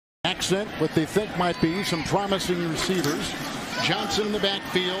accent what they think might be some promising receivers. Johnson in the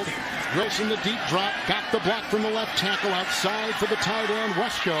backfield. Wilson the deep drop. Got the block from the left tackle outside for the tight end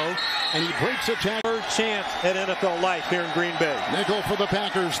Wesco. And he breaks a tackle. Third chance at NFL life here in Green Bay. Nickel for the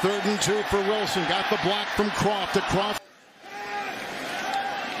Packers. 3rd and 2 for Wilson. Got the block from Croft.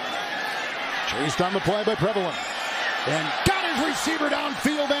 Chased on the play by Prevalent. And got his receiver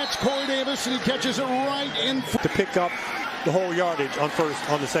downfield. That's Corey Davis. And he catches it right in. To pick up the whole yardage on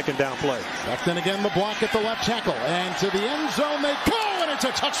the second down play. Left in again the block at the left tackle. And to the end zone they go. And it's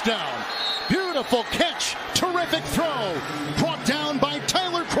a touchdown. Beautiful catch. Terrific throw. Brought down by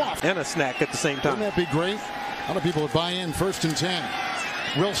Tyler Croft. And a snack at the same time. Wouldn't that be great? A lot of people would buy in. 1st and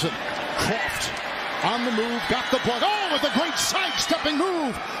 10. Wilson. Croft. On the move. Got the block. Oh, with a great sidestepping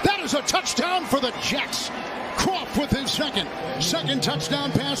move. That is a touchdown for the Jets. Croft with his second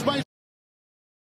touchdown pass by